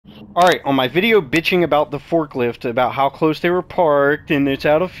Alright, on my video bitching about the forklift, about how close they were parked, and it's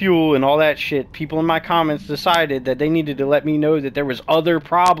out of fuel, and all that shit, people in my comments decided that they needed to let me know that there was other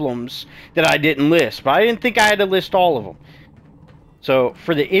problems that I didn't list. But I didn't think I had to list all of them. So,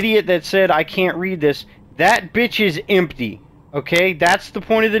 for the idiot that said I can't read this, that bitch is empty. Okay? That's the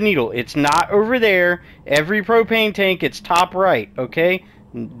point of the needle. It's not over there. Every propane tank, it's top right. Okay?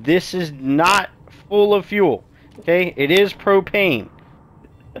 This is not full of fuel. Okay? It is propane.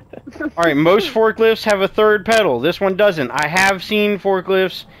 Alright, most forklifts have a third pedal. This one doesn't. I have seen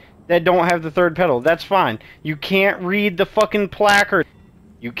forklifts that don't have the third pedal. That's fine. You can't read the fucking placard.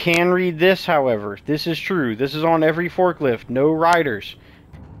 You can read this, however. This is true. This is on every forklift. No riders.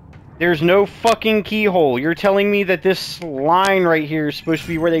 There's no fucking keyhole. You're telling me that this line right here is supposed to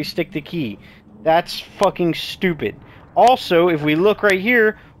be where they stick the key. That's fucking stupid. Also, if we look right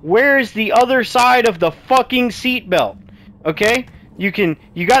here, where is the other side of the fucking seatbelt? Okay? You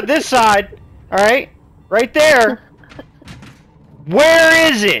got this side, alright? Right there.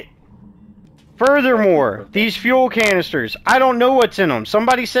 Where is it? Furthermore, these fuel canisters, I don't know what's in them.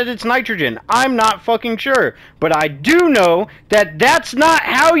 Somebody said it's nitrogen. I'm not fucking sure. But I do know that that's not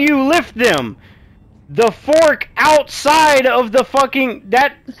how you lift them. The fork outside of the fucking...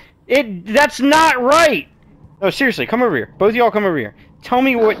 That's not right. Oh, seriously, come over here. Both of y'all come over here. Tell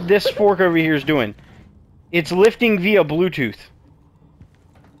me what this fork over here is doing. It's lifting via Bluetooth.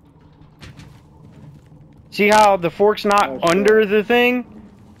 See how the fork's not under the thing?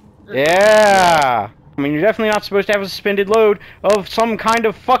 Yeah! I mean, you're definitely not supposed to have a suspended load of some kind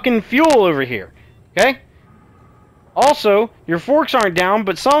of fucking fuel over here. Okay? Also, your forks aren't down,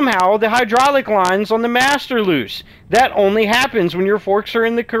 but somehow the hydraulic lines on the mast are loose. That only happens when your forks are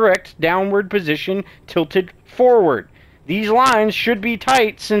in the correct downward position, tilted forward. These lines should be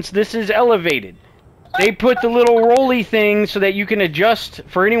tight since this is elevated. They put the little rolly thing so that you can adjust.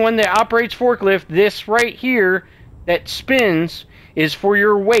 For anyone that operates forklift, this right here that spins is for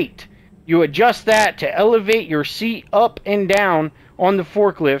your weight. You adjust that to elevate your seat up and down on the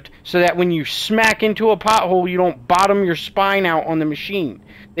forklift so that when you smack into a pothole, you don't bottom your spine out on the machine.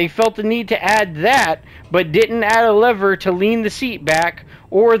 They felt the need to add that, but didn't add a lever to lean the seat back,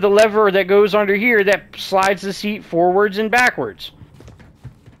 or the lever that goes under here that slides the seat forwards and backwards.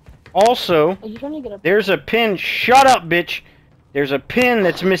 Also, there's a pin. Shut up, bitch. There's a pin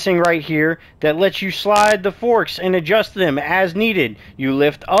that's missing right here that lets you slide the forks and adjust them as needed. You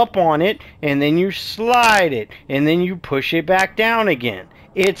lift up on it, and then you slide it, and then you push it back down again.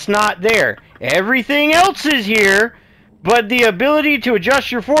 It's not there. Everything else is here, but the ability to adjust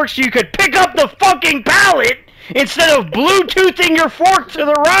your forks so you could pick up the fucking pallet instead of Bluetoothing your fork to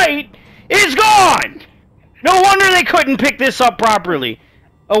the right is gone. No wonder they couldn't pick this up properly.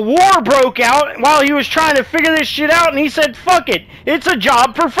 A war broke out while he was trying to figure this shit out, and he said, fuck it, it's a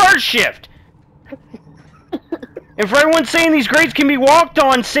job for first shift. And for everyone saying these grates can be walked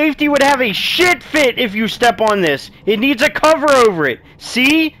on, safety would have a shit fit if you step on this. It needs a cover over it.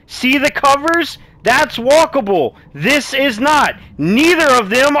 See? See the covers? That's walkable. This is not. Neither of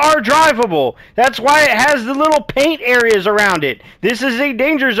them are drivable. That's why it has the little paint areas around it. This is a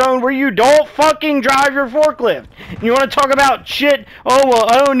danger zone where you don't fucking drive your forklift. You want to talk about shit? Oh, well,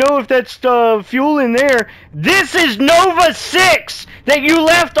 I don't know if that's fuel in there. This is Nova 6 that you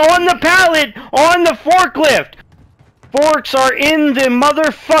left on the pallet on the forklift. Forks are in the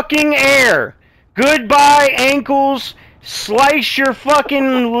motherfucking air. Goodbye, ankles. Slice your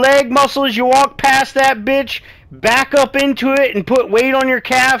fucking leg muscle as you walk past that bitch. Back up into it and put weight on your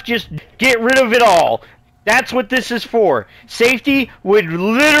calf. Just get rid of it all. That's what this is for. Safety would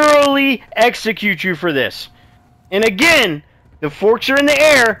literally execute you for this. And again, the forks are in the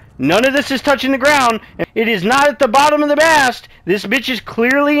air. None of this is touching the ground. It is not at the bottom of the mast. This bitch is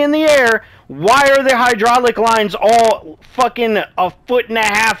clearly in the air. Why are the hydraulic lines all fucking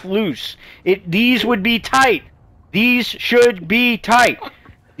 1.5 feet loose? These would be tight. These should be tight.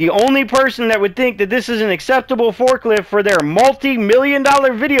 The only person that would think that this is an acceptable forklift for their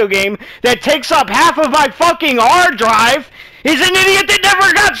multi-million-dollar video game that takes up half of my fucking hard drive is an idiot that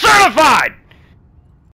never got certified!